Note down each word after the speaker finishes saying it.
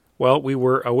Well, we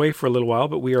were away for a little while,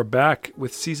 but we are back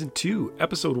with Season 2,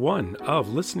 Episode 1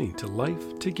 of Listening to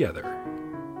Life Together.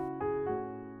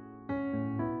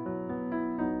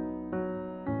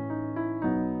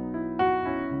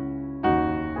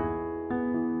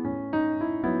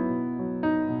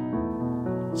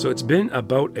 So it's been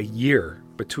about a year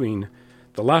between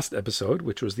the last episode,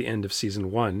 which was the end of Season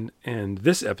 1, and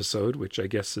this episode, which I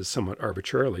guess is somewhat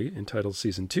arbitrarily entitled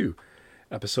Season 2,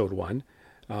 Episode 1.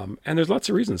 And there's lots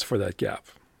of reasons for that gap.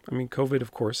 I mean, COVID,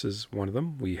 of course, is one of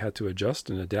them. We had to adjust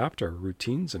and adapt our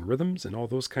routines and rhythms and all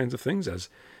those kinds of things, as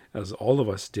all of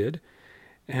us did.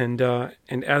 And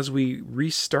as we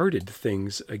restarted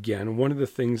things again, one of the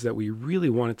things that we really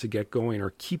wanted to get going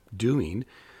or keep doing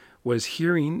was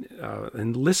hearing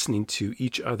and listening to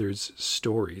each other's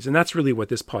stories. And that's really what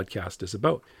this podcast is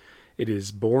about. It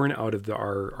is born out of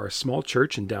our small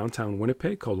church in downtown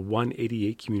Winnipeg called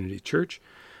 188 Community Church.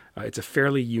 It's a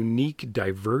fairly unique,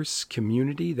 diverse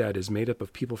community that is made up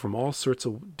of people from all sorts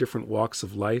of different walks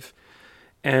of life.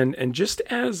 And just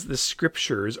as the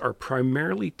scriptures are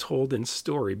primarily told in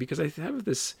story, because I have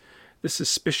this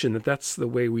suspicion that that's the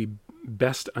way we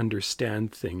best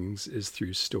understand things is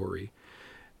through story.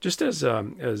 Just as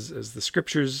the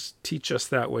scriptures teach us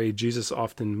that way, Jesus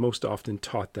most often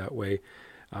taught that way.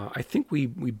 I think we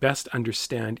best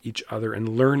understand each other and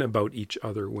learn about each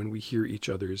other when we hear each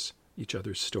other's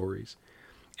stories.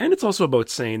 And it's also about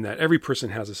saying that every person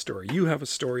has a story. You have a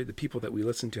story. The people that we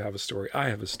listen to have a story. I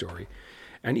have a story.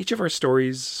 And each of our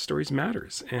stories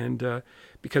matters. And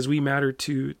because we matter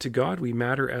to God, we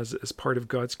matter as part of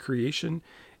God's creation.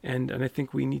 And I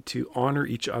think we need to honor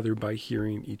each other by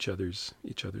hearing each other's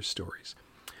stories.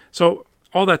 So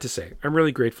all that to say, I'm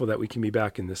really grateful that we can be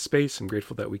back in this space. I'm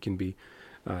grateful that we can be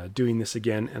doing this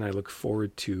again, and I look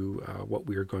forward to what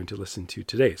we are going to listen to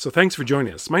today. So thanks for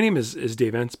joining us. My name is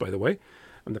Dave Entz, by the way.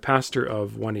 I'm the pastor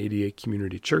of 188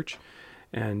 Community Church,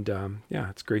 and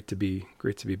it's great to be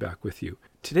back with you.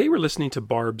 Today we're listening to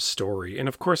Barb's story, and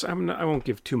of course I won't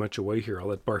give too much away here. I'll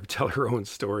let Barb tell her own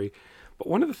story. But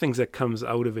one of the things that comes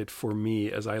out of it for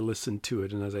me as I listened to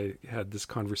it and as I had this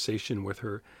conversation with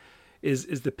her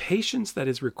is the patience that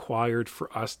is required for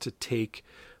us to take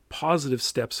positive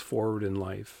steps forward in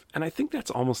life. And I think that's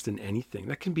almost in anything.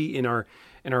 That can be in our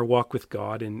walk with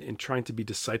God and in trying to be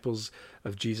disciples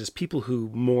of Jesus, people who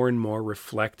more and more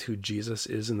reflect who Jesus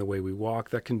is in the way we walk.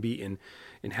 That can be in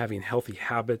having healthy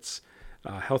habits,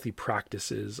 healthy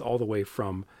practices, all the way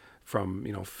from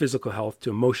physical health to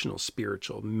emotional,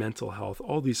 spiritual, mental health,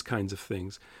 all these kinds of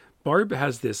things. Barb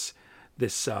has this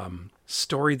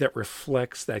story that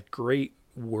reflects that great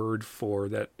word for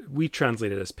that we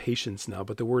translate it as patience now,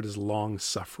 but the word is long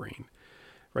suffering,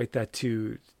 right? That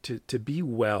to be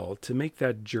well, to make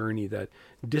that journey that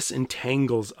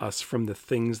disentangles us from the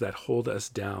things that hold us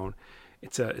down.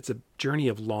 It's a journey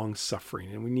of long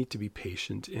suffering, and we need to be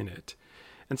patient in it.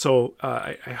 And so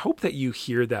I hope that you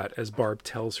hear that as Barb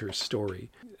tells her story.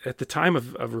 At the time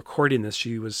of recording this,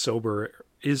 she is sober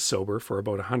for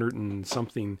about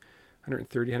 130,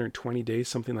 120 days,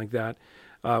 something like that.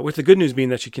 With the good news being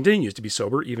that she continues to be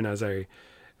sober even as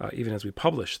we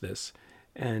publish this.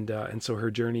 And so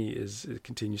her journey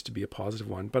continues to be a positive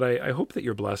one. But I hope that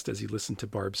you're blessed as you listen to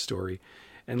Barb's story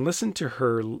and listen to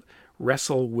her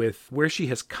wrestle with where she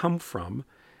has come from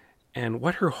and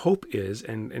what her hope is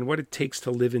and what it takes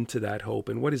to live into that hope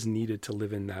and what is needed to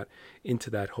live into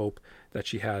that hope that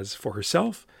she has for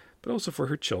herself, but also for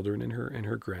her children and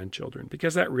her grandchildren,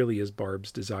 because that really is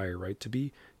Barb's desire, right? To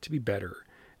be better.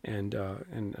 And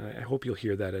I hope you'll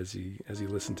hear that as you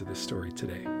listen to this story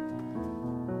today.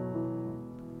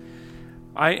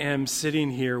 I am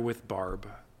sitting here with Barb,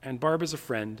 and Barb is a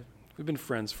friend. We've been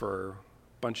friends for a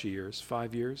bunch of years,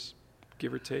 5 years,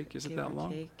 give or take. Is it that long?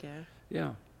 Give or take, yeah.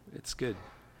 Yeah. It's good.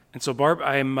 And so, Barb,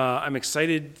 I'm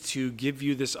excited to give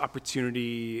you this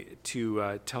opportunity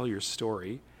to tell your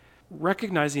story,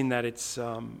 recognizing that it's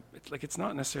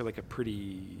not necessarily like a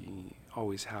pretty,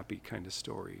 always happy kind of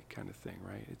story kind of thing,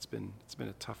 right? It's been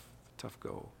a tough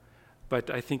go, but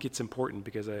I think it's important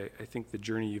because I think the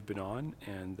journey you've been on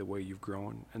and the way you've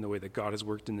grown and the way that God has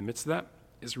worked in the midst of that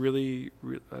is really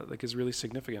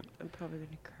significant. I'm probably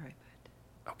gonna cry,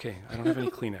 but okay, I don't have any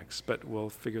Kleenex, but we'll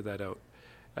figure that out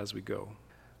as we go.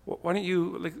 Why don't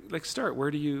you start?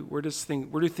 Where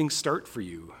do things start for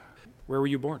you? Where were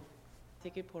you born?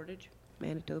 Thicket Portage,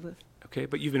 Manitoba. Okay,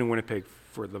 but you've been in Winnipeg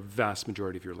for the vast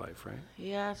majority of your life, right?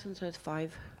 Yeah, since I was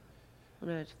 5.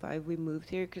 When I was 5, we moved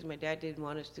here because my dad didn't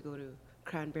want us to go to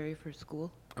Cranberry for school.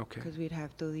 Okay. Because we'd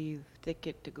have to leave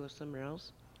Thicket to go somewhere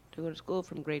else to go to school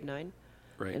from grade 9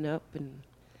 right. and up, and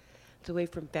it's away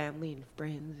from family and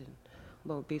friends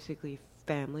and basically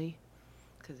family.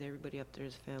 because everybody up there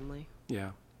is family.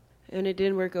 Yeah. And it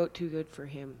didn't work out too good for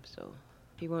him, so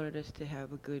he wanted us to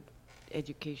have a good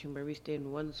education where we stayed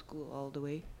in one school all the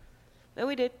way. And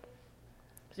we did.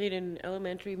 Stayed in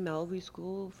elementary Malvey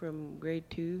School from grade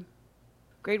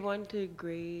 1 to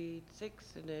grade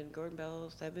 6, and then Gordon Bell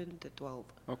 7 to 12.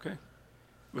 Okay.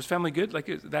 Was family good? Like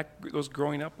those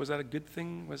growing up, was that a good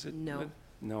thing? Was it? No.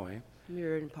 No, eh? We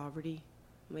were in poverty.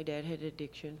 My dad had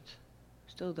addictions.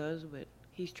 Still does, but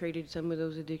he's traded some of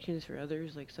those addictions for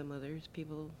others, like some others.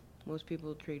 Most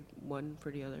people trade one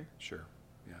for the other. Sure.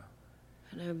 Yeah.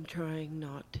 And I'm trying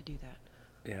not to do that.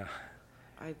 Yeah.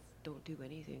 I don't do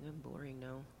anything. I'm boring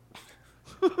now.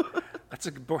 That's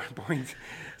a boring.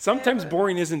 Sometimes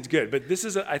boring isn't good, but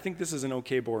I think this is an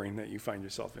okay boring that you find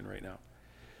yourself in right now.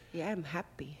 Yeah, I'm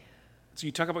happy. So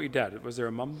you talk about your dad. Was there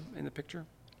a mom in the picture?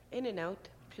 In and out.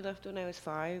 She left when I was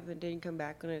 5 and didn't come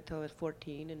back until I was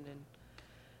 14, and then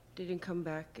didn't come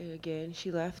back again. She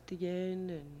left again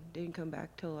and didn't come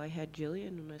back till I had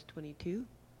Jillian when I was 22.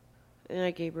 And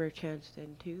I gave her a chance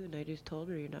then too, and I just told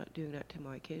her, you're not doing that to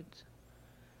my kids.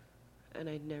 And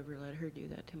I'd never let her do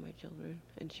that to my children,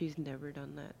 and she's never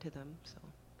done that to them, so.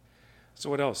 So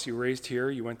what else? You were raised here.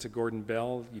 You went to Gordon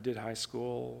Bell. You did high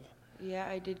school. Yeah,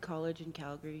 I did college in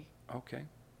Calgary. Okay.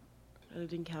 I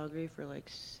lived in Calgary for like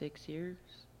 6 years.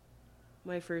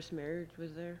 My first marriage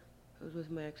was there. I was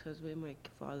with my ex-husband, my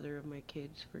father of my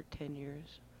kids, for 10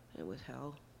 years. It was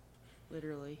hell,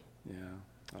 literally. Yeah.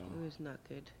 Oh. It was not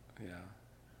good. Yeah.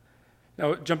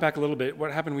 Now, jump back a little bit.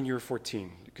 What happened when you were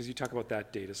 14? Because you talk about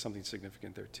that date as something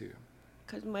significant there, too.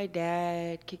 Because my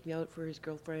dad kicked me out for his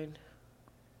girlfriend,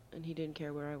 and he didn't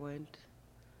care where I went.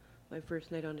 My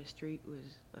first night on the street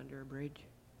was under a bridge.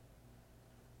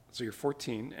 So you're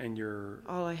 14, and you're...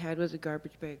 All I had was a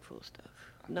garbage bag full of stuff.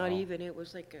 Not Wow. even. It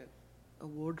was like a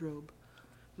wardrobe.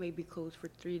 Maybe clothes for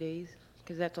 3 days,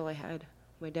 because that's all I had.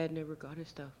 My dad never got his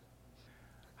stuff.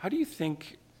 How do you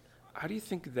think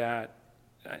that...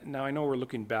 Now, I know we're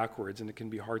looking backwards, and it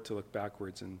can be hard to look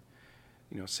backwards and,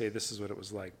 say this is what it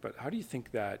was like. But how do you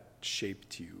think that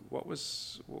shaped you?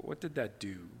 What did that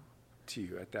do to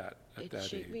you at that age? It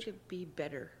shaped me to be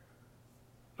better.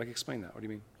 Like, explain that. What do you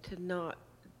mean? To not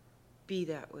be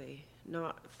that way.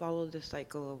 Not follow the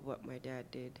cycle of what my dad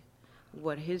did,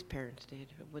 what his parents did,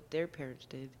 what their parents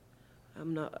did.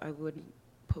 I wouldn't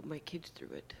put my kids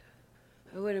through it.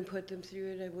 I wouldn't put them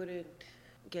through it. I wouldn't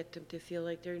get them to feel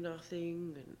like they're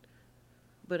nothing.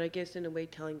 But I guess in a way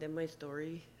telling them my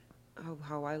story,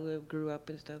 how I lived, grew up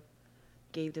and stuff,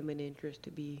 gave them an interest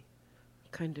to be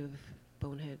kind of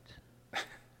boneheads.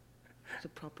 It's a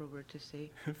proper word to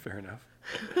say. Fair enough.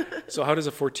 So how does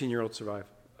a 14-year-old survive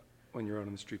when you're out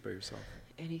on the street by yourself?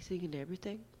 Anything and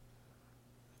everything.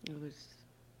 It was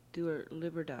do or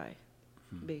live or die,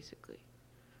 basically.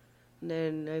 And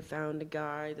then I found a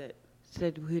guy that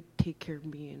said he'd take care of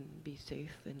me and be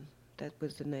safe, and that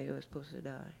was the night I was supposed to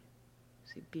die.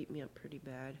 So he beat me up pretty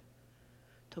bad,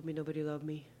 told me nobody loved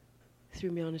me,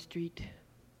 threw me on the street,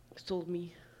 sold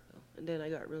me, and then I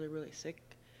got really, really sick.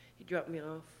 He dropped me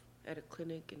off at a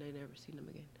clinic, and I never seen him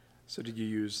again. So did you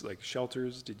use, like,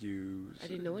 shelters? Did you... I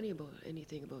didn't know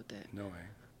anything about that. No way.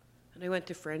 And I went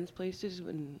to friends' places,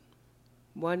 and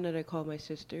one that I call my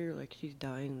sister, like, she's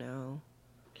dying now.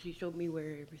 She showed me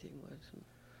where everything was.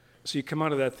 So you come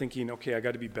out of that thinking, okay, I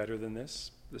got to be better than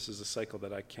this. This is a cycle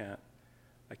that I can't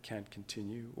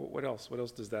continue. What else? What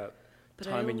else does that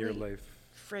time in your life?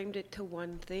 Framed it to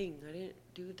one thing. I didn't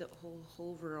do the whole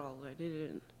overall. I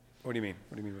didn't. What do you mean?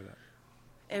 What do you mean by that?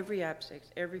 Every aspect,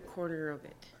 every corner of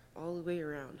it, all the way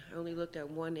around. I only looked at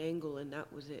one angle, and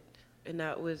that was it. And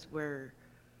that was where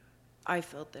I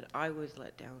felt that I was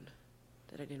let down,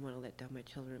 that I didn't want to let down my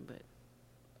children, but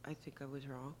I think I was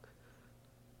wrong.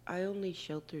 I only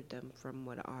sheltered them from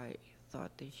what I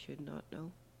thought they should not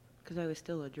know, because I was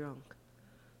still a drunk.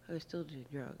 I was still doing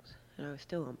drugs, and I was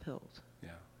still on pills. Yeah.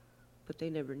 But they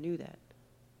never knew that.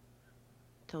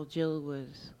 Till Jill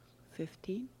was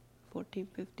 15,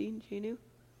 she knew.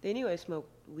 They knew I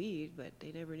smoked weed, but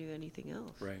they never knew anything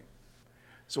else. Right.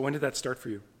 So when did that start for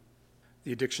you?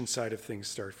 The addiction side of things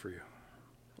start for you?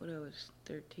 When I was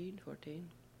 13, 14.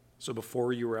 So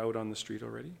before you were out on the street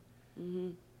already?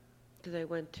 Mm-hmm. Because I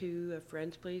went to a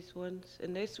friend's place once,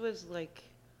 and this was like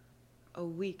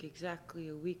exactly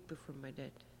a week before my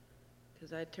dad.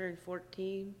 Because I turned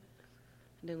 14,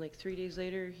 and then like 3 days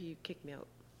later, he kicked me out.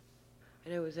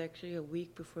 And it was actually a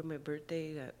week before my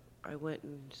birthday that I went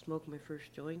and smoked my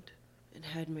first joint and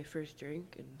had my first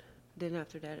drink, and then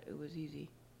after that, it was easy.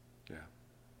 Yeah.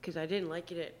 Because I didn't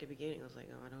like it at the beginning. I was like,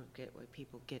 oh, I don't get why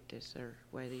people get this, or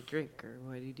why they drink, or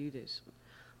why they do this.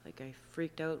 Like, I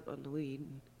freaked out on the weed,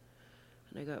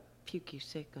 and I got puke you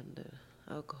sick on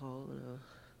the alcohol.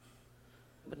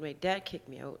 But my dad kicked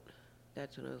me out.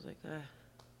 That's when I was like,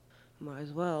 might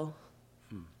as well.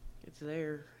 It's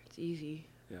there. It's easy.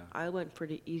 Yeah. I went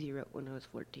pretty easy route when I was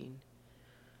 14.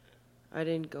 I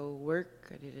didn't go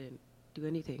work. I didn't do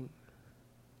anything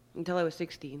until I was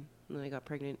 16. And then I got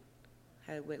pregnant.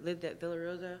 I lived at Villa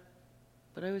Rosa,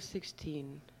 but I was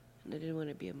 16 and I didn't want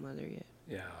to be a mother yet.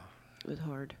 Yeah. It was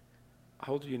hard.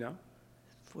 How old are you now?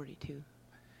 42.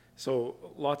 So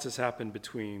lots has happened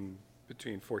between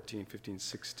 14, 15,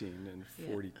 16, and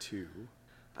 42.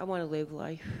 I want to live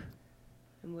life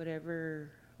and whatever.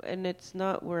 And it's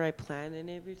not where I plan and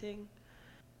everything.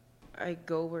 I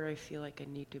go where I feel like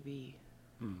I need to be.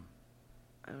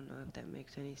 I don't know if that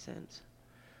makes any sense.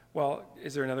 Well,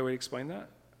 is there another way to explain that?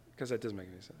 Because that doesn't make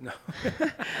any sense. No.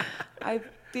 I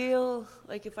feel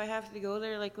like if I have to go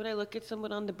there, like when I look at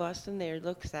someone on the bus and they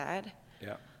look sad,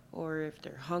 Yeah. or if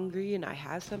they're hungry and I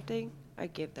have something, I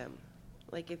give them.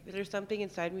 Like if there's something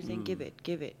inside me saying, give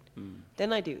it,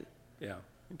 then I do. Yeah.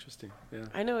 Interesting. Yeah.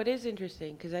 I know it is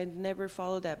interesting because I never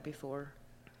followed that before,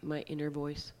 my inner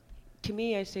voice. To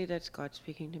me, I say that's God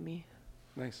speaking to me.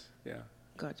 Nice. Yeah.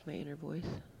 God's my inner voice.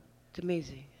 It's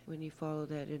amazing when you follow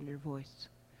that inner voice.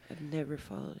 I've never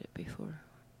followed it before.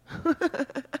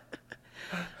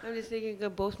 I'm just thinking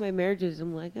of both my marriages.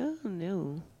 I'm like, oh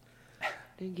no.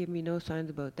 Didn't give me no signs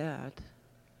about that.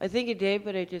 I think it did,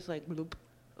 but it just like bloop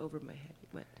over my head.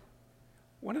 It went.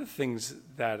 One of the things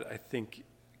that I think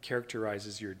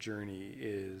characterizes your journey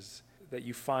is that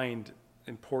you find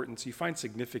importance, you find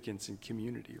significance in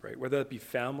community, right? Whether that be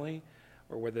family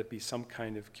or whether it be some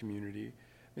kind of community.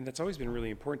 I mean, that's always been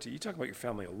really important to you. You talk about your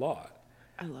family a lot.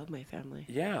 I love my family.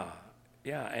 Yeah.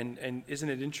 And isn't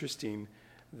it interesting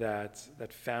that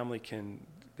family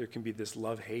there can be this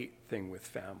love-hate thing with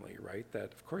family, right?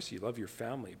 That of course you love your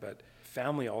family, but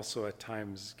family also at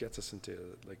times gets us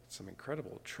into like some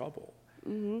incredible trouble.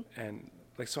 And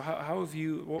like, so how have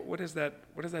you, what has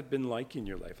that been like in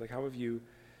your life? Like, how have you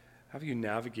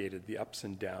navigated the ups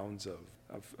and downs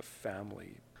of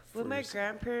family? When my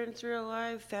grandparents were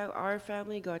alive, our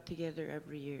family got together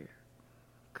every year.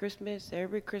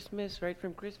 Every Christmas, right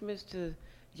from Christmas to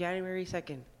January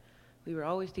 2nd. We were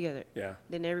always together. Yeah.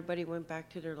 Then everybody went back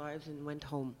to their lives and went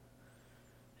home.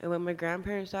 And when my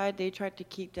grandparents died, they tried to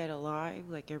keep that alive,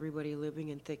 like everybody living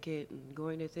in Thicket and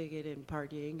going to Thicket and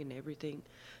partying and everything,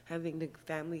 having the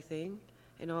family thing,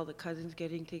 and all the cousins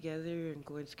getting together and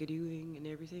going skidooing and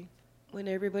everything. When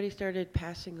everybody started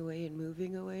passing away and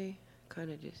moving away,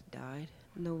 kind of just died.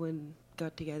 No one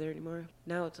got together anymore.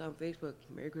 Now it's on Facebook,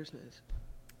 Merry Christmas.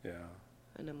 Yeah.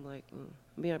 And I'm like,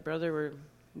 me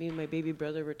and my baby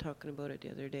brother were talking about it the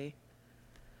other day.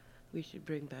 We should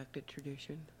bring back the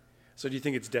tradition. So do you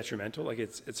think it's detrimental? Like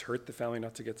it's hurt the family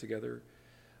not to get together?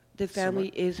 The family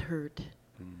is hurt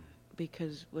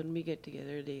because when we get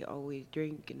together, they always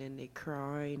drink and then they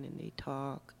cry and then they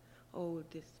talk. Oh,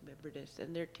 remember this.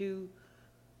 And they're to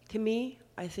me,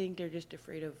 I think they're just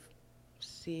afraid of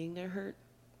seeing their hurt,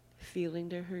 feeling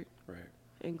their hurt. Right.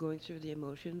 And going through the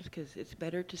emotions because it's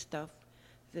better to stuff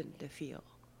than to feel.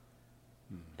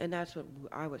 And that's what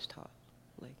I was taught.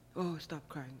 Like, oh, stop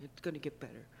crying. It's going to get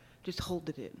better. Just hold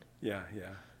it in. Yeah.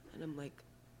 And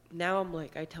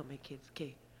I tell my kids,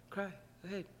 okay, cry, go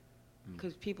ahead.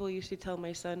 Because people used to tell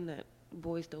my son that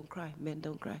boys don't cry, men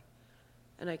don't cry.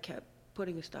 And I kept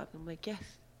putting a stop. I'm like, yes,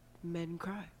 men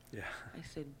cry. Yeah. I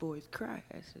said, boys cry.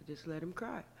 I said, just let them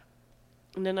cry.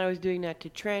 And then I was doing that to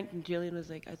Trent, and Jillian was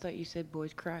like, I thought you said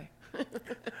boys cry.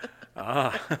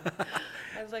 I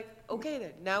was like, okay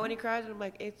then. Now when he cries, I'm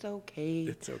like, it's okay.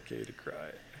 It's okay to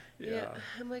cry. Yeah.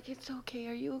 I'm like, it's okay.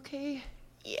 Are you okay?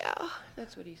 Yeah.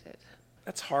 That's what he says.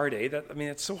 That's hard, eh?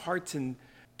 It's so hard to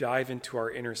dive into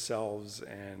our inner selves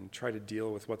and try to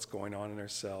deal with what's going on in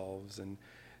ourselves and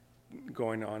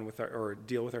going on with or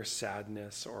deal with our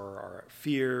sadness or our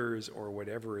fears or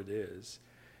whatever it is.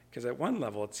 Because at one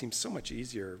level, it seems so much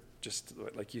easier, just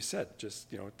like you said,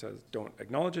 just, to don't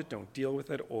acknowledge it, don't deal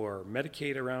with it, or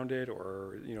medicate around it,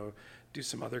 or, do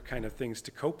some other kind of things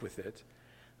to cope with it.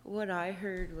 What I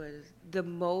heard was the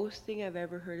most thing I've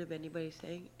ever heard of anybody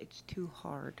saying, it's too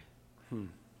hard.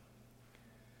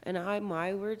 And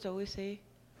my words always say,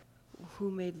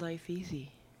 who made life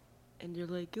easy? And they're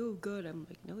like, oh, God. I'm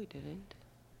like, no, he didn't.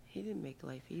 He didn't make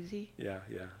life easy. Yeah.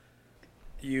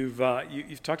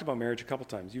 You've talked about marriage a couple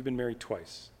times. You've been married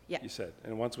twice. Yeah. You said,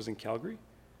 and once was in Calgary.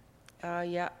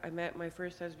 Yeah, I met my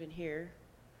first husband here.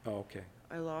 Oh, okay.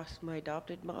 I lost my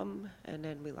adopted mom, and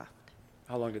then we left.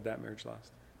 How long did that marriage last?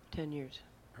 10 years.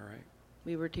 All right.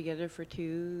 We were together for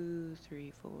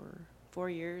 4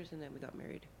 years, and then we got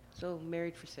married. So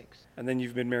married for 6. And then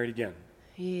you've been married again.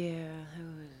 Yeah, that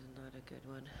was not a good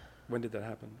one. When did that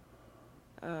happen?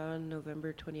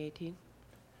 November 2018.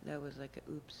 That was like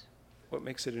a oops. What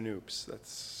makes it an oops?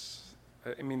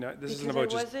 I mean, this Because isn't I about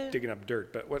just wasn't- digging up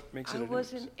dirt, but what makes it I an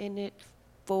wasn't oops? in it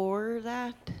for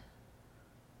that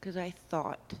because I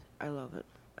thought I loved him.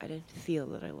 I didn't feel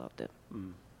that I loved him.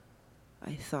 Mm.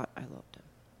 I thought I loved him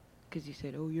because he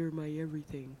said, "Oh, you're my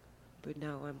everything," but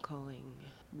now I'm calling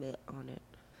bleh on it.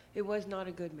 It was not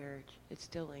a good marriage. It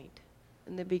still ain't.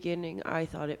 In the beginning, I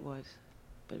thought it was,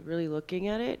 but really looking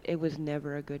at it, it was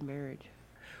never a good marriage.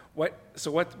 So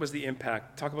what was the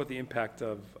impact? Talk about the impact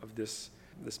of this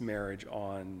marriage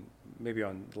on maybe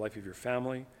on the life of your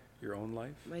family, your own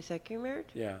life. My second marriage,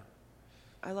 Yeah.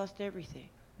 I lost everything,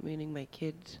 meaning my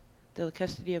kids, the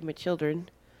custody of my children,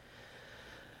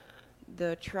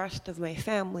 the trust of my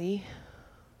family,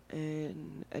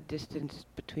 and a distance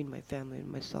between my family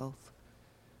and myself.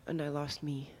 And I lost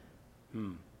me.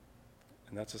 Hmm.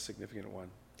 And that's a significant one.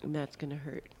 And that's going to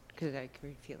hurt because I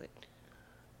can feel it.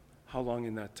 How long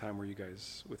in that time were you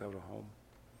guys without a home?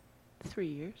 3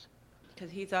 years. Because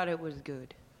he thought it was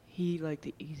good. He liked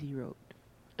the easy road.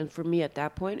 And for me at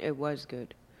that point, it was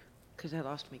good. Because I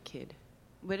lost my kid.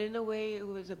 But in a way, it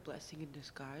was a blessing in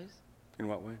disguise. In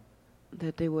what way?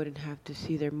 That they wouldn't have to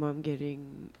see their mom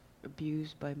getting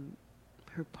abused by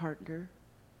her partner.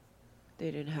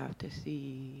 They didn't have to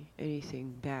see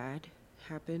anything bad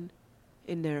happen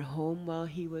in their home while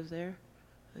he was there.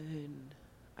 And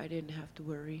I didn't have to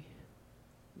worry.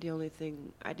 The only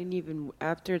thing,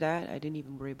 after that, I didn't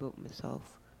even worry about myself.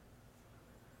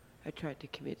 I tried to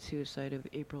commit suicide of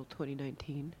April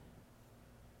 2019.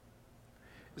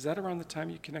 Is that around the time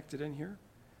you connected in here?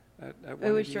 At It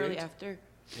was 188? shortly after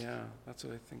Yeah, that's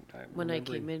what I think. when I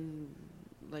came in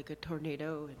like a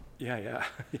tornado. And Yeah.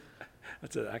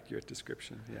 That's an accurate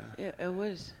description, yeah. it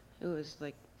was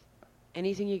like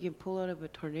anything you can pull out of a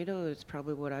tornado is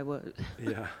probably what I was.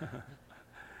 Yeah.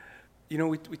 You know,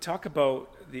 we talk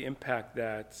about the impact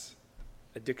that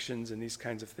addictions and these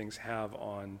kinds of things have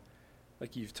on,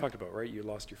 like you've talked about, right? You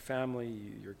lost your family,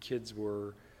 you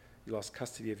lost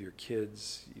custody of your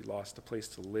kids, you lost a place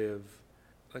to live.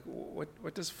 Like,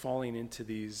 what does falling into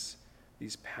these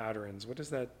patterns,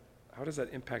 how does that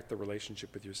impact the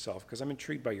relationship with yourself? Because I'm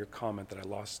intrigued by your comment that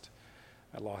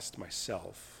I lost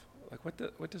myself. Like,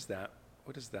 what does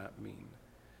that mean?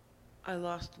 I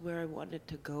lost where I wanted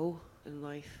to go in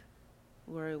life,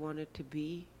 where I wanted to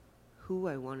be, who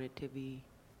I wanted to be.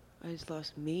 I just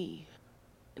lost me.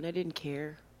 And I didn't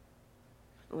care.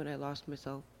 When I lost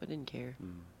myself, I didn't care.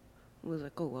 Mm. I was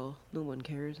like, oh well, no one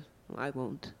cares. Well, I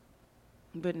won't.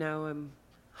 But now I'm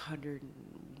 100 and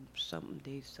something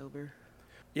days sober.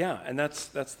 Yeah, and that's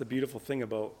the beautiful thing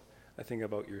about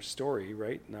your story,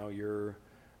 right? Now you're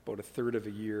about a third of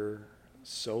a year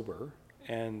sober,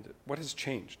 and what has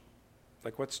changed?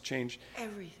 Like, what's changed?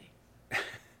 Everything.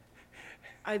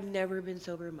 I've never been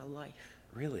sober in my life.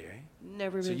 Really, eh?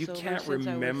 Never So been you sober can't since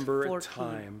remember I a was 14.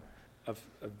 time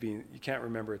you can't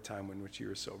remember a time in which you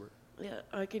were sober. Yeah,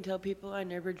 I can tell people I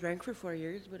never drank for 4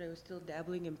 years, but I was still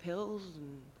dabbling in pills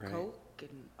and Right. coke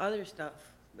and other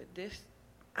stuff. But this,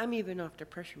 I'm even off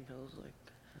depression pills. Like,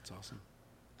 That's awesome.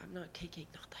 I'm not taking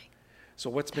nothing. So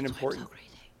what's been That's why I'm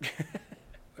important? so crazy.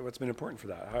 What's been important for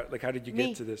that? How did you Me.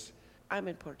 get to this? I'm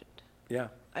important. Yeah.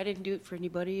 I didn't do it for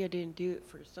anybody. I didn't do it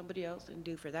for somebody else. I didn't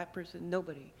do it for that person.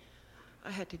 Nobody.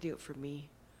 I had to do it for me.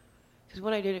 Because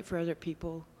when I did it for other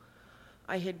people,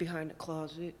 I hid behind a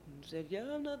closet and said, yeah,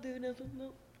 I'm not doing nothing,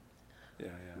 no. Yeah.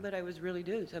 But I was really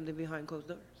doing something behind closed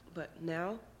doors. But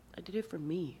now, I did it for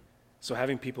me. So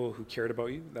having people who cared about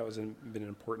you, that was been an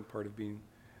important part of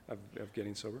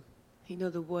getting sober? You know,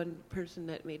 the one person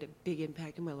that made a big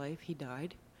impact in my life, he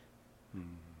died. Hmm.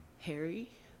 Harry.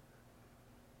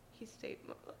 He saved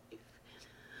my life.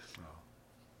 Oh.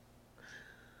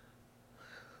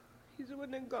 He's the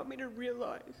one that got me to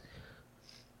realize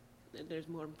that there's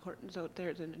more importance out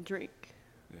there than a drink.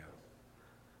 Yeah.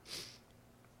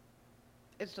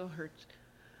 It still hurts.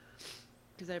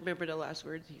 Because I remember the last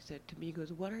words he said to me. He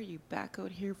goes, what are you back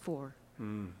out here for?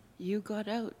 Hmm. You got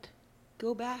out.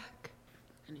 Go back.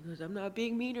 And he goes, I'm not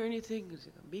being mean or anything. He goes,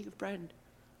 I'm being a friend.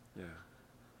 Yeah.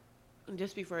 And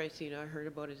just before I heard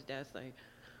about his death, I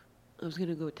was going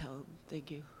to go tell him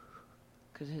thank you.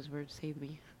 Because his words saved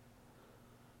me.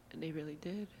 And they really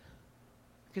did.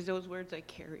 Because those words I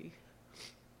carry.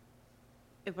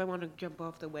 If I want to jump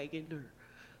off the wagon, or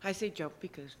I say jump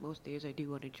because most days I do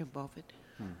want to jump off it.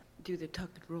 Do the tuck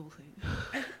and roll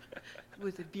thing.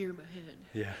 With a beer in my hand.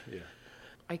 Yeah.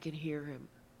 I can hear him.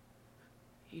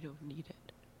 He don't need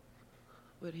it.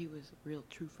 But he was a real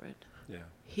true friend. Yeah.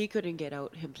 He couldn't get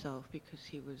out himself because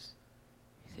he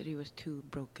He said he was too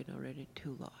broken already,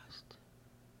 too lost.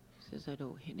 He says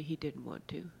he didn't want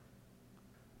to.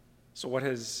 So what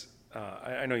has,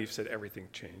 I know you've said everything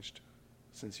changed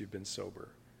since you've been sober,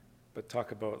 but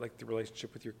talk about like the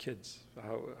relationship with your kids.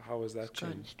 How has that It's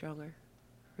gotten changed? stronger,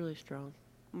 really strong.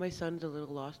 My son's a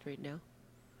little lost right now,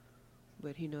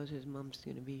 but he knows his mom's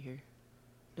going to be here.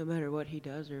 No matter what he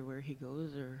does or where he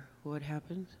goes or what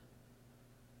happens.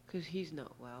 Because he's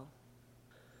not well.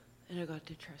 And I got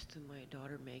to trust in my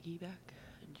daughter Maggie back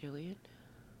and Jillian.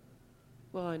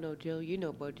 Well, I know Jill. You know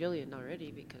about Jillian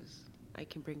already because I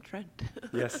can bring Trent.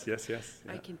 Yes. Yeah.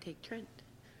 I can take Trent.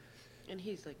 And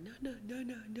he's like, no,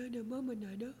 mama,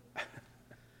 no.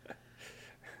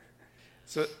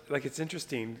 So, like, it's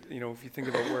interesting, if you think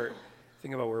about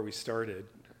where we started,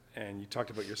 and you talked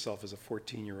about yourself as a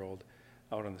 14-year-old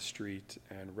out on the street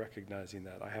and recognizing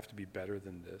that I have to be better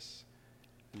than this,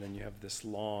 and then you have this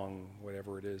long,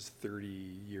 whatever it is,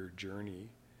 30-year journey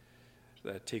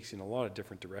that takes you in a lot of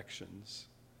different directions,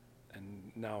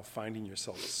 and now finding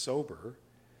yourself sober,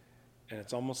 and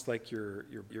it's almost like you're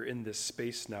in this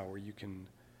space now where you can.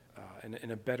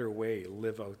 In a better way,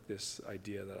 live out this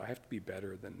idea that I have to be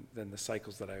better than the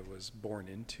cycles that I was born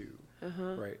into,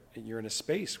 right? And you're in a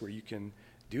space where you can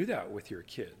do that with your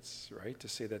kids, right? To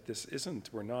say that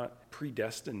we're not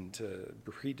predetermined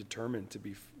to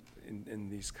be in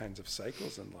these kinds of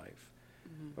cycles in life,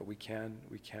 but we can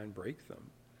break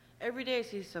them. Every day I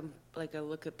see I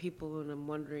look at people and I'm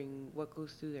wondering what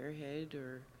goes through their head,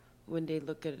 or when they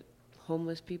look at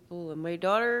homeless people. And my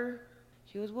daughter,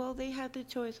 she goes, well, they had the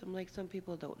choice. I'm like, some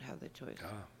people don't have the choice.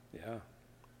 Ah, yeah.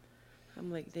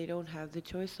 I'm like, they don't have the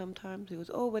choice sometimes. He goes,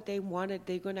 oh, but they want it.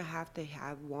 They're going to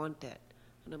want it.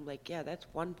 And I'm like, yeah, that's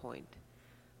one point.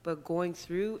 But going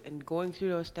through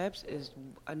those steps is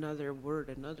another word,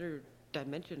 another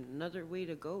dimension, another way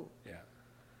to go. Yeah.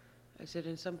 I said,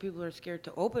 and some people are scared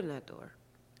to open that door.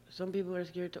 Some people are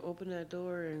scared to open that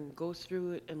door and go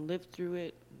through it and live through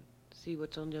it and see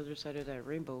what's on the other side of that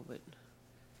rainbow. But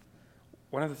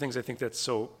one of the things I think that's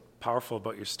so powerful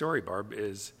about your story, Barb,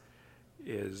 is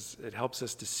it helps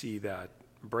us to see that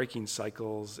breaking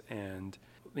cycles and,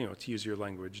 to use your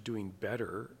language, doing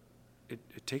better,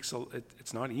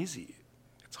 it's not easy.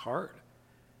 It's hard.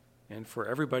 And for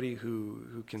everybody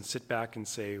who can sit back and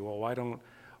say, well,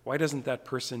 why doesn't that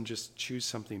person just choose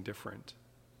something different?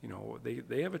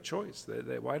 They have a choice.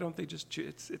 Why don't they just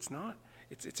choose?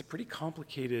 It's a pretty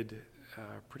complicated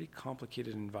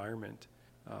environment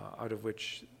out of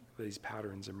which these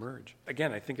patterns emerge.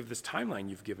 Again, I think of this timeline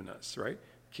you've given us, right?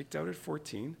 Kicked out at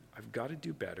 14, I've got to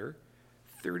do better.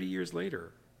 30 years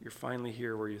later, you're finally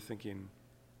here where you're thinking,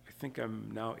 I think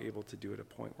I'm now able to do it at a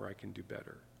point where I can do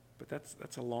better. But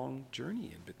that's a long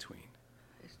journey in between.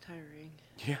 it's tiring.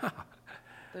 Yeah.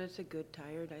 But it's a good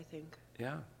tired, I think.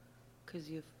 Yeah. Because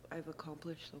I've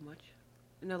accomplished so much.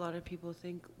 And a lot of people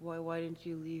think, why didn't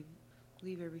you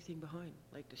leave everything behind,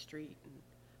 like the street, and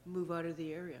move out of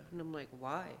the area? And I'm like,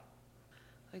 why?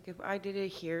 Like, if I did it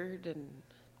here,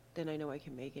 then I know I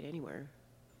can make it anywhere.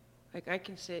 Like, I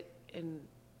can sit in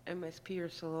MSP or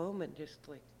Salome and just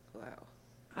like, wow,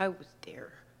 I was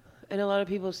there. And a lot of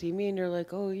people see me and they're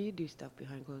like, oh, you do stuff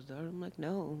behind closed doors. I'm like,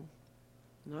 no,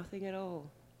 nothing at all.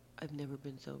 I've never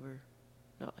been sober,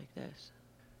 not like this.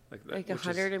 Like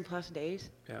 100+ days.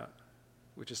 Yeah,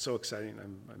 which is so exciting.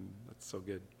 That's so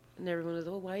good. And everyone was,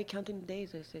 oh, why are you counting the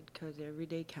days? I said, because every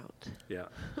day counts. Yeah.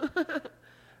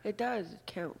 It does. It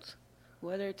counts.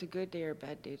 Whether it's a good day or a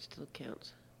bad day, it still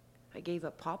counts. I gave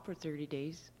up pop for 30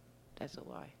 days. That's a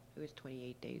lie. It was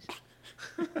 28 days.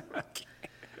 It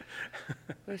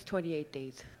was 28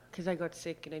 days. Because I got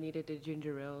sick and I needed a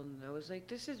ginger ale. And I was like,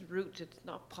 this is roots. It's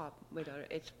not pop, my daughter.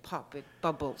 It's pop. It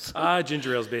bubbles.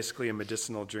 Ginger ale is basically a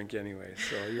medicinal drink anyway.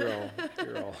 So you're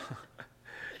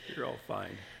all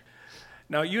fine.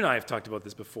 Now, you and I have talked about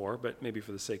this before, but maybe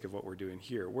for the sake of what we're doing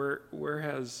here, where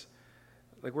has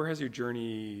your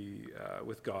journey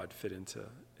with God fit into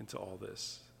all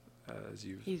this?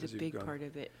 He's a big part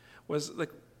of it. Was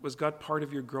God part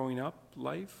of your growing up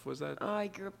life? Was that? I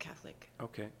grew up Catholic.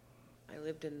 Okay.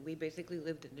 We basically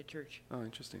lived in the church. Oh,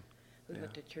 interesting. We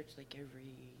went to church like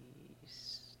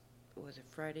was it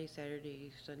Friday,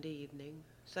 Saturday, Sunday evening?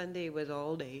 Sunday was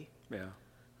all day. Yeah.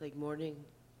 Like morning,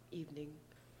 evening.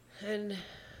 And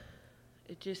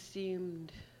it just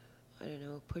seemed, I don't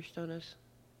know, pushed on us.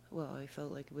 Well, I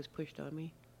felt like it was pushed on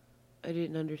me. I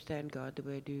didn't understand God the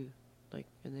way I do, like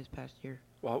in this past year.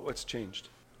 Well, what's changed?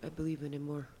 I believe in Him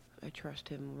more. I trust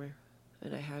Him more.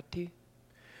 And I had to.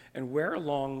 And where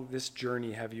along this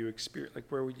journey have you experienced,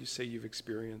 where would you say you've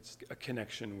experienced a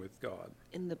connection with God?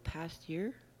 In the past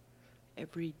year,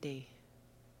 every day,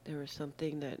 there was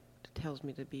something that tells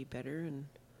me to be better and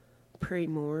pray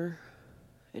more.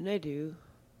 And I do.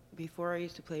 Before I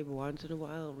used to play once in a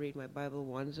while, read my Bible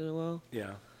once in a while.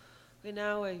 Yeah. But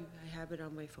now I have it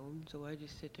on my phone, so I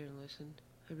just sit there and listen.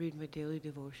 I read my daily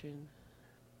devotion.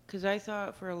 Because I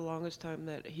thought for the longest time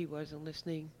that he wasn't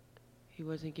listening. He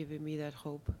wasn't giving me that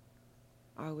hope.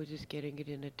 I was just getting it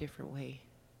in a different way.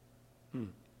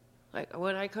 Like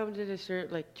when I come to this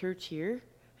church here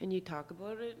and you talk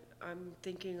about it, I'm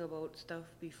thinking about stuff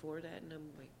before that and I'm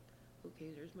like,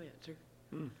 okay, there's my answer.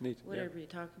 Neat. Whatever you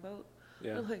talk about.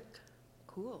 Yeah. I'm like,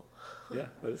 cool. Yeah,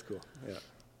 that is cool. Yeah.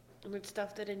 And it's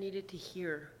stuff that I needed to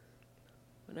hear.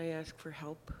 When I ask for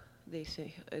help, they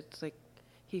say, it's like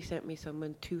he sent me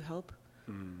someone to help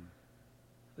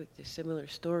with a similar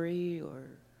story or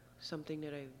something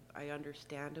that I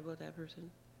understand about that person.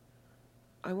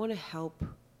 I want to help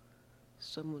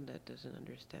someone that doesn't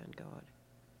understand God.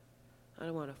 I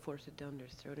don't want to force it down their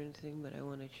throat or anything, but I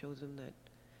want to show them that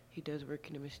he does work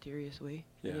in a mysterious way.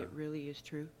 Yeah. And it really is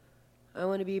true. I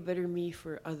want to be a better me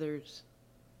for others.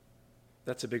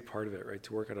 That's a big part of it, right?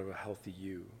 To work out of a healthy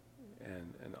you.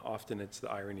 And often it's the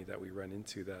irony that we run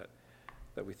into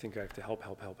that we think I have to help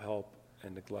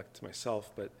and neglect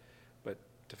myself, but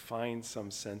to find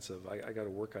some sense of I got to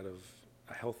work out of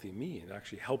a healthy me, and it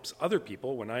actually helps other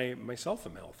people when I myself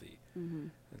am healthy.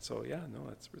 And so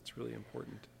it's really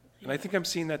important. And I think I'm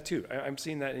seeing that too. I'm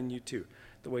seeing that in you too.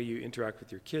 The way you interact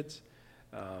with your kids,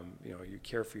 you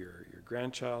care for your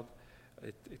grandchild.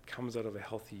 It comes out of a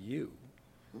healthy you.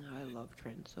 I love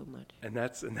Trent so much. And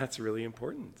that's really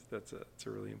important. It's a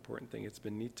really important thing. It's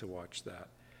been neat to watch that.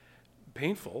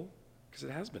 Painful, because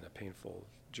it has been a painful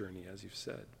journey, as you've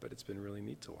said, but it's been really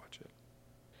neat to watch it.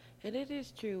 And it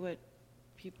is true what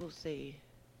people say.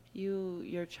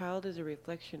 Your child is a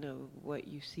reflection of what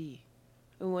you see.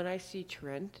 And when I see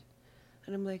Trent,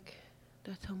 and I'm like,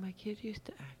 that's how my kid used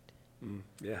to act.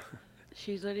 Yeah.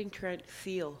 She's letting Trent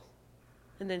feel.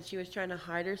 And then she was trying to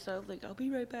hide herself, like, I'll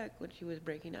be right back when she was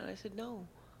breaking down. I said, no.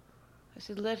 I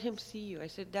said, let him see you. I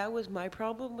said, that was my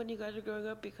problem when you guys were growing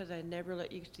up because I never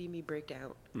let you see me break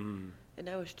down. And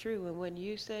that was true. And when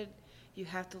you said you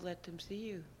have to let them see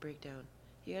you break down,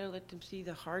 you got to let them see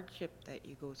the hardship that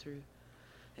you go through.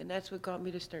 And that's what got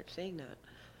me to start saying that.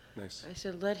 Nice. I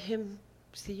said, let him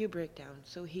see you break down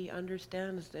so he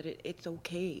understands that it's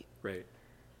okay. Right.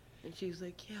 And she was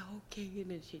like, yeah, okay.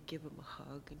 And then she'd give him a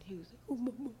hug. And he was like, oh,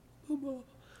 mama, mama.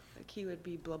 Like he would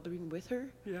be blubbering with her.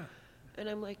 Yeah. And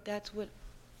I'm like, that's what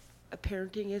a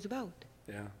parenting is about.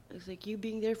 Yeah. It's like you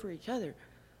being there for each other.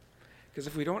 Because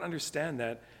if we don't understand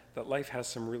that life has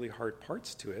some really hard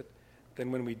parts to it,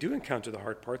 then when we do encounter the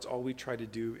hard parts, all we try to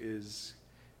do is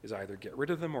either get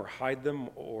rid of them or hide them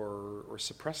or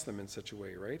suppress them in such a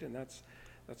way, right? And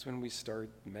that's when we start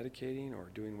medicating or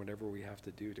doing whatever we have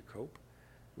to do to cope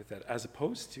with that, as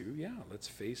opposed to, let's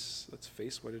face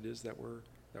what it is that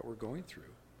we're going through.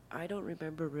 I don't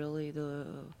remember really the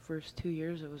first 2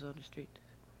 years I was on the street.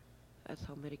 That's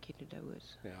how medicated I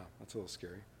was. Yeah, that's a little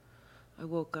scary. I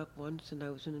woke up once and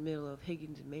I was in the middle of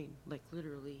Higgins and Maine, like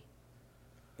literally.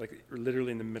 Like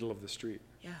literally in the middle of the street.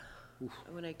 Yeah. Oof.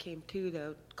 And when I came to,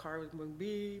 the car was going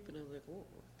beep, and I was like, what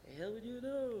the hell would you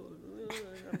know?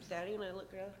 I'm standing and I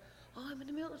look around. Oh, I'm in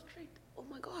the middle of the street. Oh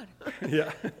my God.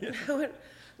 Yeah. I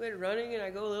went running and I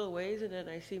go a little ways and then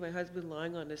I see my husband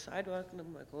lying on the sidewalk and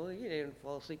I'm like, well, he didn't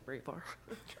fall asleep very far.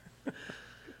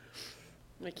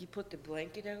 Like he put the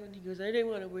blanket out and he goes, I didn't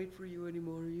want to wait for you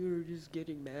anymore. You were just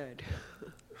getting mad.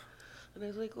 And I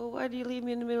was like, well, why do you leave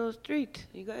me in the middle of the street?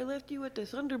 I left you at the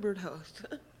Thunderbird house.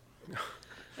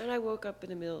 And I woke up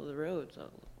in the middle of the road.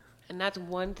 And that's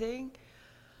one thing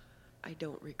I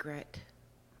don't regret,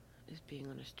 is being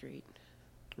on the street.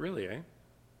 Really, eh?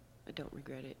 I don't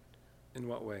regret it. In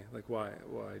what way? Like why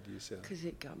do you say that? Because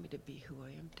it got me to be who I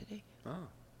am today. Oh.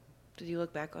 Did you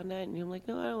look back on that and you're like,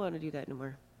 no, I don't want to do that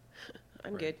anymore.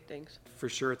 I'm good, thanks. For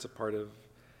sure, it's a part of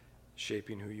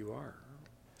shaping who you are.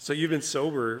 So you've been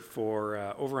sober for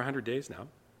over 100 days now.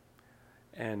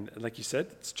 And like you said,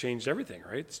 it's changed everything,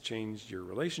 right? It's changed your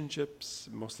relationships.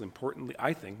 Most importantly,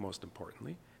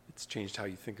 it's changed how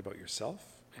you think about yourself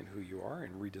and who you are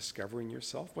and rediscovering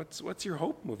yourself. What's your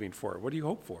hope moving forward? What do you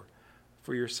hope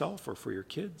for yourself or for your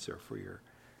kids or for your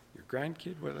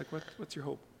grandkid? What's your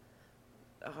hope?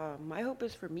 My hope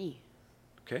is for me.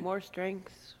 Okay. More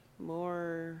strength,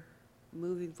 more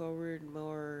moving forward,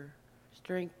 more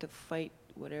strength to fight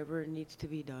whatever needs to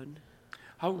be done.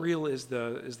 How real is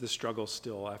the struggle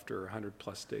still after 100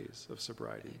 plus days of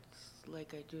sobriety? It's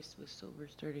like I just was sober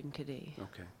starting today.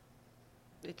 Okay.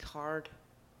 It's hard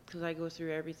because I go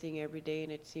through everything every day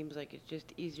and it seems like it's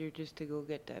just easier just to go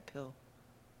get that pill,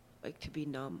 like to be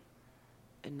numb.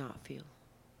 and not feel.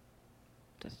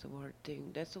 That's the hard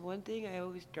thing. That's the one thing I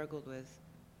always struggled with,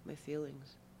 my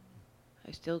feelings.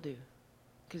 I still do.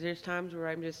 Because there's times where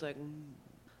I'm just like,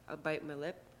 I'll bite my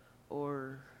lip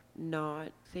or not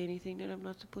say anything that I'm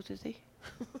not supposed to say.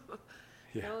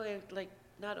 Yeah. No, like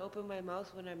not open my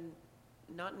mouth when I'm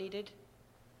not needed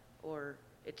or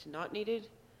it's not needed.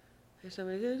 If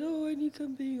somebody says, "Oh, I need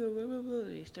something," or blah, blah, blah,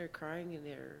 they start crying and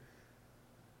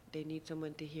they need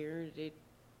someone to hear. They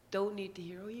don't need to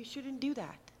hear, "Oh, you shouldn't do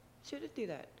that. Shouldn't do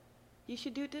that. You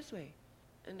should do it this way."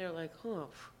 And they're like, "Oh,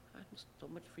 so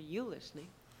much for you listening."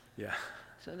 Yeah.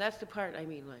 So that's the part, I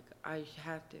mean, like, I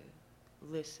have to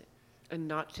listen and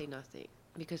not say nothing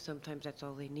because sometimes that's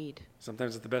all they need.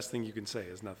 Sometimes the best thing you can say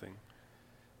is nothing.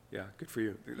 Yeah, good for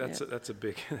you. That's a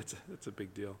big that's a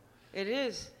big deal. It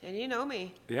is, and you know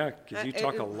me. Yeah, because you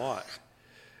talk a lot.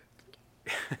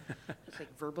 It's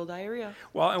like verbal diarrhea.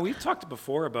 Well, and we've talked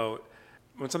before about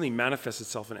when something manifests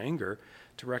itself in anger,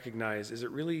 to recognize, is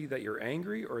it really that you're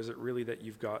angry, or is it really that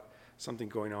you've got something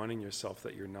going on in yourself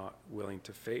that you're not willing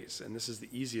to face? And this is the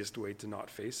easiest way to not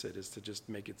face it, is to just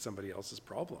make it somebody else's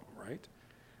problem, right?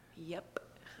 Yep.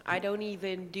 I don't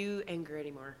even do anger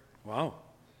anymore. Wow.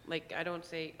 Like, I don't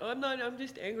say, "Oh, I'm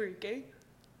just angry, okay?"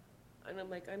 And I'm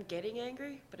like, I'm getting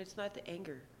angry, but it's not the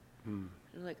anger. I'm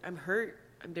like, I'm hurt.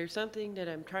 There's something that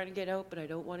I'm trying to get out, but I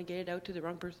don't want to get it out to the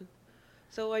wrong person.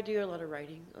 So I do a lot of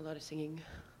writing, a lot of singing,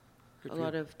 Good a for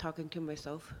lot you. of talking to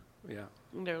myself. Yeah.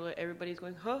 And they're like, everybody's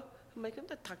going, "Huh?" I'm like, I'm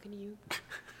not talking to you.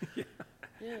 Yeah.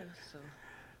 Yeah, so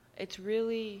it's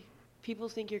really, people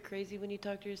think you're crazy when you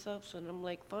talk to yourself, so I'm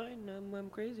like, fine, I'm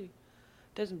crazy.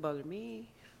 Doesn't bother me.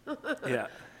 Yeah.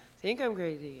 Think I'm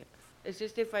crazy. It's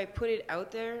just if I put it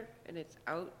out there and it's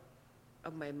out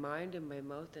of my mind and my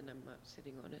mouth, and I'm not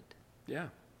sitting on it. Yeah.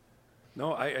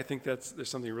 No, I think there's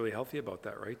something really healthy about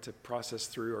that, right? To process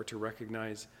through, or to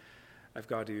recognize, I've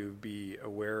got to be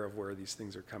aware of where these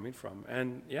things are coming from.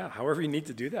 And yeah, however you need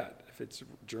to do that. If it's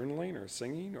journaling or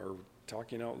singing or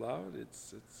talking out loud,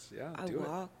 it's do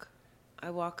it. I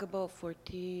walk about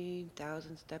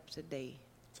 14,000 steps a day.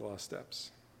 It's a lot of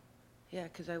steps. Yeah,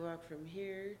 'cause I walk from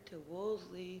here to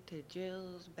Wolseley to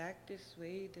Jill's, back this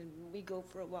way, then we go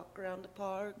for a walk around the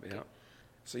park. Yeah.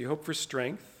 So you hope for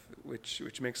strength,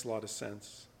 which makes a lot of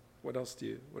sense. What else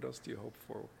do you hope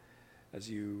for as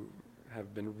you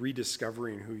have been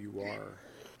rediscovering who you are?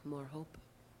 More hope.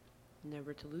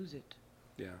 Never to lose it.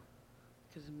 Yeah.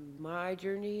 'Cause in my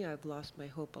journey, I've lost my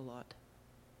hope a lot.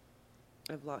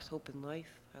 I've lost hope in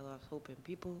life. I lost hope in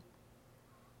people.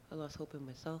 I lost hope in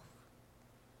myself.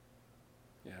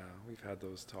 Yeah, we've had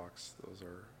those talks. Those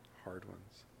are hard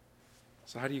ones.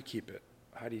 So how do you keep it?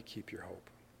 How do you keep your hope?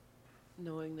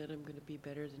 Knowing that I'm going to be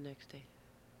better the next day.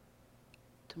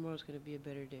 Tomorrow's going to be a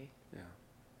better day. Yeah.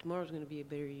 Tomorrow's going to be a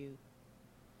better you.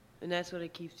 And that's what I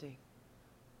keep saying.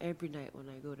 Every night when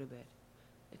I go to bed.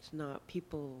 It's not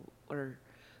people or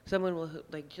someone will,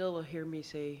 like Jill will hear me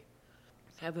say,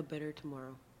 "Have a better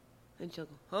tomorrow." And she'll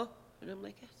go, "Huh?" And I'm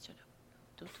like, shut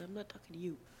up. I'm not talking to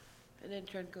you. And then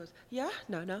Trent goes, "Yeah,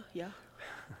 no, yeah."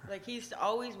 Like he's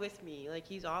always with me. Like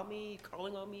he's on me,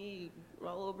 calling on me,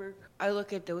 all over. I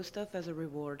look at those stuff as a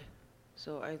reward.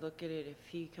 So I look at it if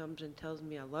he comes and tells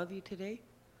me I love you today,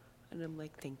 and I'm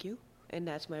like, thank you. And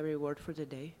that's my reward for the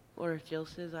day. Or if Jill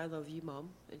says, I love you, Mom,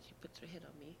 and she puts her head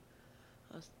on me,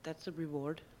 that's a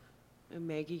reward. And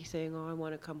Maggie saying, oh, I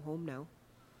want to come home now,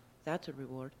 that's a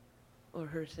reward. Or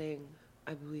her saying,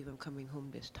 I believe I'm coming home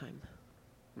this time.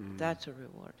 That's a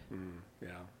reward.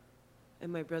 Yeah.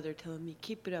 And my brother telling me,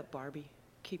 keep it up, Barbie.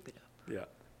 Keep it up. Yeah.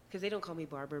 Because they don't call me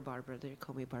Barbara. They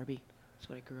call me Barbie. That's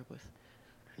what I grew up with.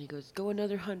 And he goes, go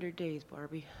another 100 days,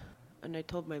 Barbie. And I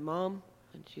told my mom,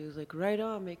 and she was like, right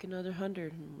on, make another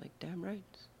 100. And I'm like, damn right.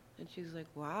 And she's like,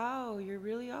 wow, you're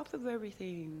really off of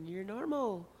everything. You're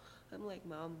normal. I'm like,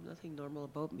 Mom, nothing normal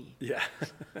about me. Yeah.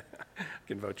 I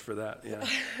can vouch for that, yeah.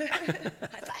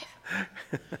 High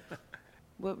five.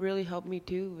 What really helped me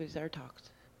too was our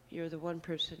talks. You're the one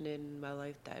person in my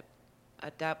life that,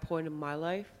 at that point in my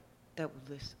life, that would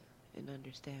listen and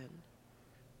understand.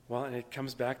 Well, and it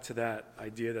comes back to that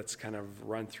idea that's kind of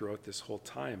run throughout this whole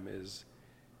time is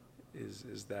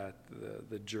that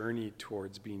the journey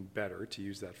towards being better, to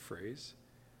use that phrase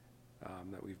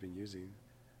that we've been using,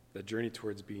 the journey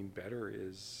towards being better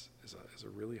is a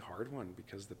really hard one,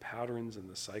 because the patterns and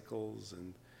the cycles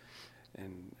and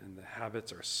the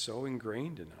habits are so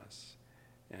ingrained in us.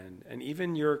 And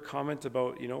even your comment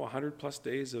about, 100 plus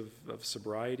days of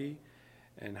sobriety,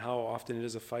 and how often it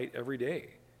is a fight every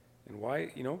day. And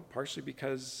why, partially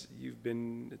because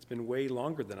it's been way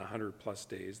longer than 100 plus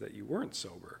days that you weren't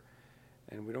sober.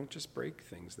 And we don't just break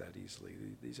things that easily.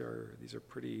 These are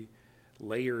pretty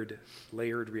layered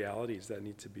realities that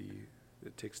need to be.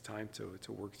 It takes time to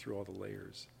work through all the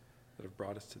layers that have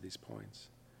brought us to these points.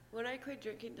 When I quit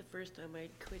drinking the first time, I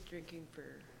quit drinking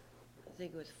for, I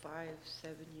think it was 5 to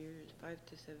 7 years.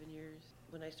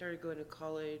 When I started going to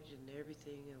college and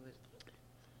everything, it was,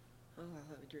 oh, I'll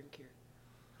have a drink here.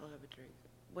 I'll have a drink.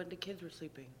 When the kids were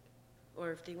sleeping,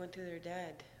 or if they went to their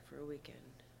dad for a weekend,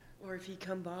 or if he'd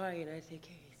come by and I'd think,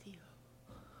 hey, Theo,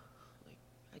 like,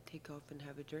 I'd take off and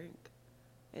have a drink.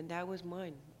 And that was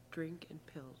mine. Drink and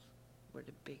pills were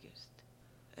the biggest.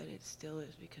 And it still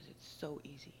is, because it's so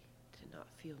easy to not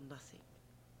feel nothing.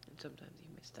 And sometimes you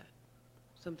miss that.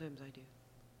 Sometimes I do.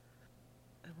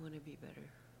 I want to be better.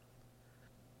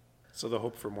 So the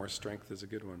hope for more strength is a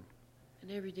good one.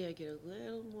 And every day I get a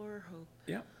little more hope.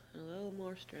 Yeah. And a little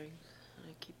more strength. And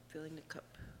I keep filling the cup.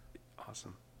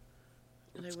 Awesome.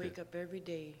 And That's I wake good. up every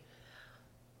day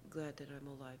glad that I'm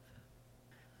alive.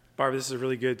 Barb, this is a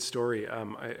really good story.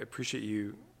 I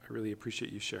really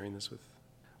appreciate you sharing this with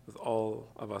all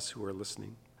of us who are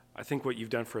listening. I think what you've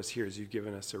done for us here is you've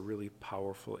given us a really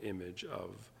powerful image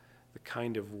of the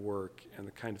kind of work and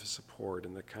the kind of support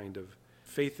and the kind of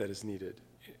faith that is needed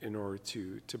in order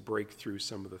to break through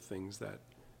some of the things that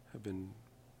have been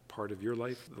part of your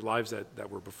life, the lives that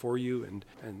were before you, and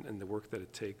the work that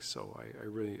it takes. So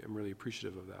I'm really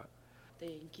appreciative of that.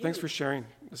 Thank you. Thanks for sharing.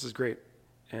 This is great.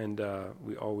 And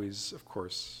we always, of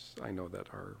course, I know that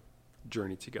our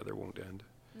journey together won't end.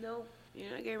 No,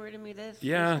 you're not getting rid of me this.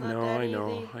 Yeah, It's not no, that I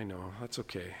know. easy. I know. That's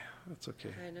okay.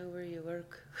 I know where you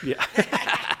work. Yeah.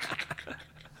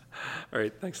 All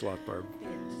right. Thanks a lot, Barb.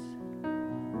 Yes.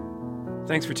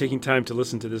 Thanks for taking time to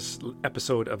listen to this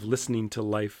episode of Listening to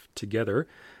Life Together.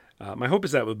 My hope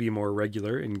is that we'll be more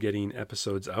regular in getting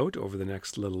episodes out over the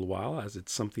next little while, as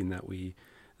it's something that we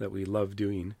love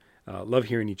doing. Love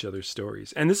hearing each other's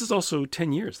stories. And this is also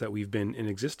 10 years that we've been in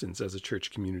existence as a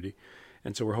church community.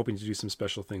 And so we're hoping to do some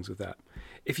special things with that.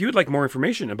 If you would like more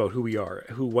information about who we are,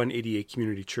 who 188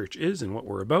 Community Church is, and what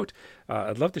we're about,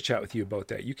 I'd love to chat with you about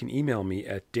that. You can email me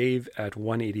at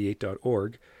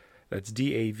dave@188.org. That's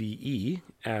DAVE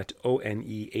at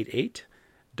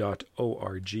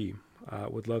ONE88.org.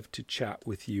 Would love to chat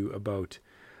with you about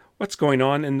what's going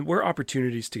on and where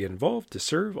opportunities to get involved, to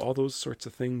serve, all those sorts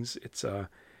of things. It's a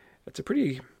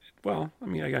pretty, well, I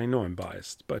mean, I know I'm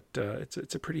biased, but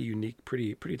it's a pretty unique,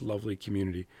 pretty lovely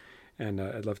community. And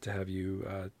I'd love to have you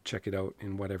check it out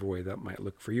in whatever way that might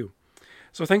look for you.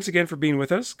 So thanks again for being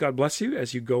with us. God bless you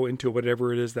as you go into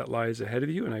whatever it is that lies ahead of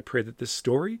you. And I pray that this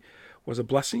story was a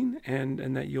blessing and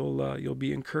that you'll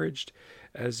be encouraged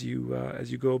as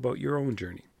you go about your own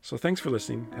journey. So thanks for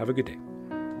listening. Have a good day.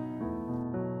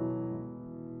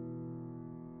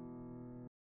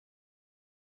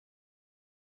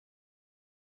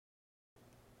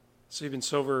 So you've been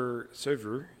sober.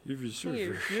 You've been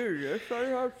sober. Yes, I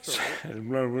have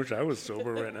sober. I wish I was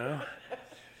sober right now.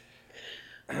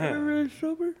 Are you really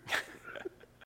sober?